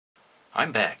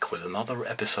I'm back with another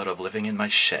episode of Living in My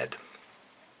Shed.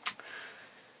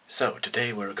 So,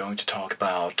 today we're going to talk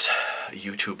about a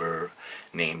YouTuber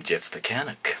named Jeff the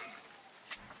Canuck.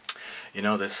 You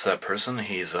know, this person,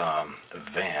 he's a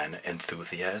van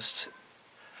enthusiast.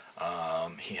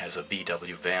 He has a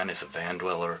VW van, is a van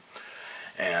dweller,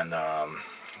 and I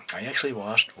actually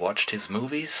watched his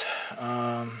movies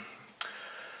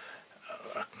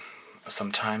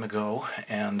some time ago,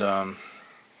 and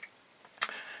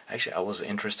actually, I was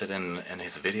interested in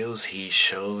his videos. He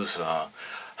shows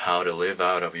how to live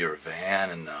out of your van,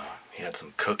 and he had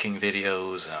some cooking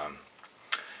videos,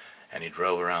 and he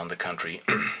drove around the country.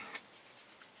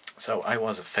 So I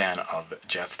was a fan of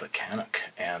Jeff the Canuck,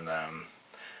 and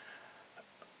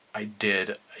I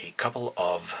did a couple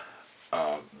of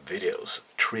videos,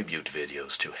 tribute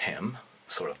videos to him,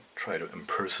 sort of try to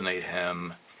impersonate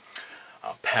him,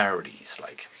 parodies,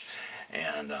 like.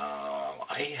 And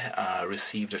I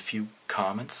received a few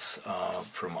comments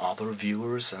from other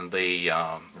viewers, and they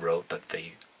wrote that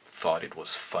they thought it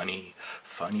was funny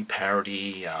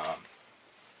parody,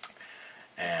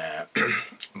 and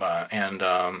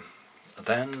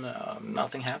then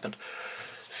nothing happened.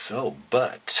 So,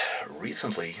 but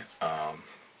recently,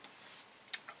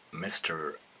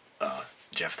 Mr.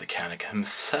 Jeff the Canuck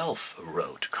himself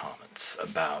wrote comments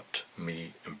about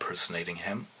me impersonating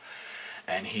him.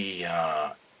 And he's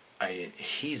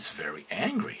very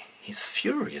angry. He's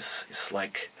furious. It's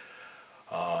like,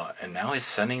 and now he's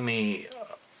sending me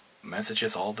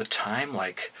messages all the time,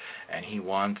 like, and he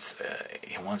wants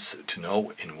to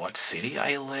know in what city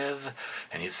I live,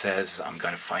 and he says, I'm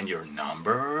gonna find your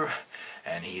number,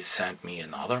 and he sent me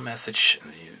another message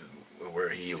where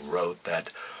he wrote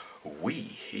that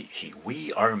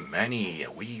we are many,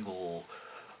 we will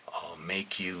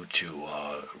make you to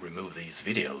remove these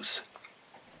videos.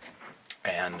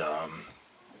 And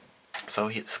so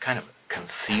it's kind of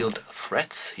concealed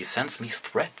threats. He sends me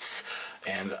threats,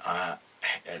 and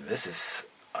this is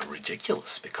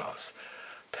ridiculous because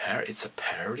it's a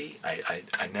parody.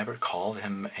 I never called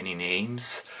him any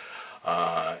names.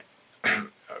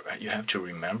 You have to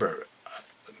remember,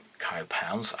 Kyle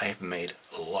Pounds. I have made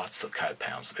lots of Kyle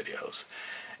Pounds videos,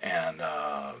 and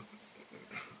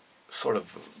sort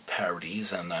of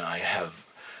parodies, and I have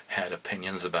had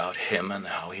opinions about him and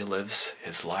how he lives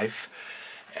his life.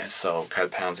 And so Kyle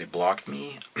Pounds, he blocked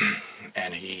me,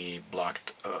 and he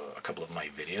blocked a couple of my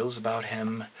videos about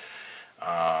him,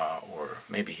 or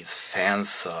maybe his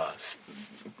fans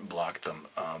blocked them,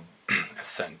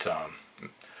 sent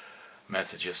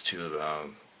messages to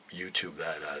YouTube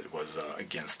that it was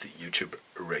against the YouTube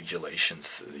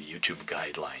regulations, the YouTube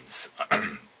guidelines.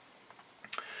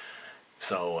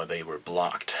 So they were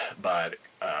blocked, but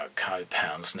Kyle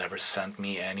Pounds never sent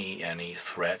me any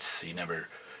threats.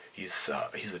 He's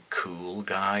a cool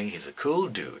guy. He's a cool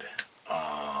dude,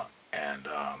 and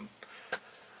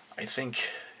I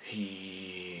think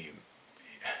he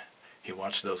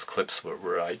watched those clips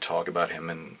where I talk about him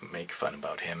and make fun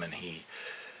about him, and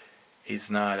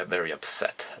he's not very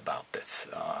upset about this,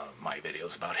 my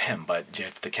videos about him. But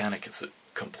Jeff the Canuck is a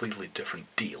completely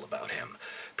different deal about him,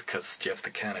 because Jeff the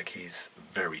Canuck, he's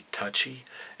very touchy,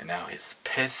 and now he's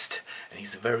pissed, and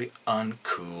he's a very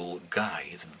uncool guy.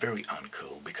 He's very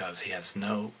uncool because he has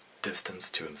no distance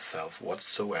to himself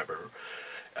whatsoever,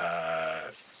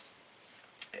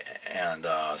 and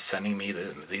sending me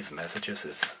these messages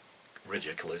is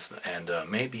ridiculous, and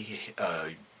maybe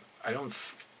I don't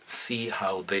see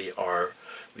how they are,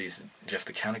 these Jeff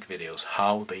the Canuck videos,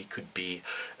 how they could be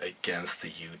against the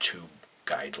YouTube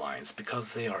guidelines,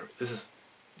 because this is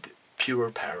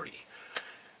pure parody.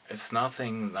 It's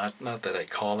nothing, not that I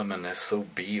call him an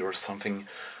SOB or something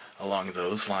along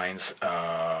those lines.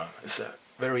 It's a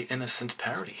very innocent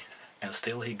parody, and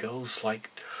still he goes like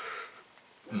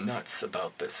nuts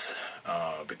about this,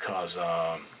 because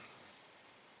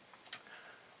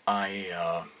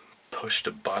I pushed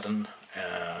a button,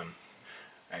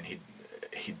 and he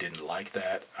didn't like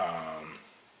that,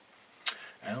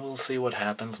 and we'll see what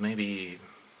happens. Maybe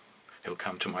he'll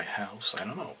come to my house. I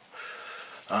don't know.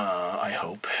 I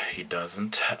hope he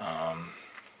doesn't.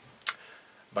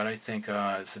 But I think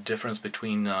it's a difference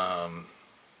between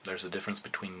there's a difference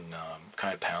between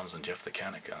Kyle Pounds and Jeff the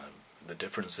Canuck. The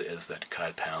difference is that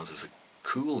Kyle Pounds is a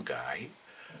cool guy,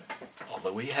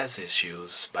 although he has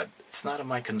issues, but it's not of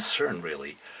my concern,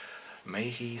 really. May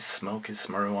he smoke his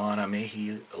marijuana, may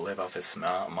he live off his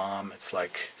mom, it's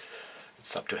like,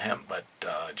 it's up to him. But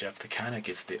Jeff the Canuck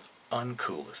is the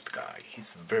uncoolest guy.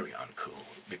 He's very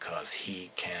uncool because he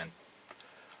can't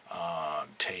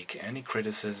take any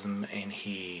criticism, and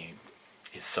he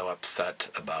is so upset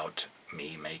about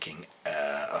me making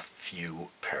a few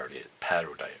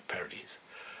parodies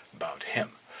about him.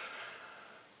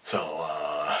 So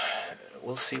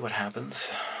we'll see what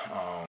happens.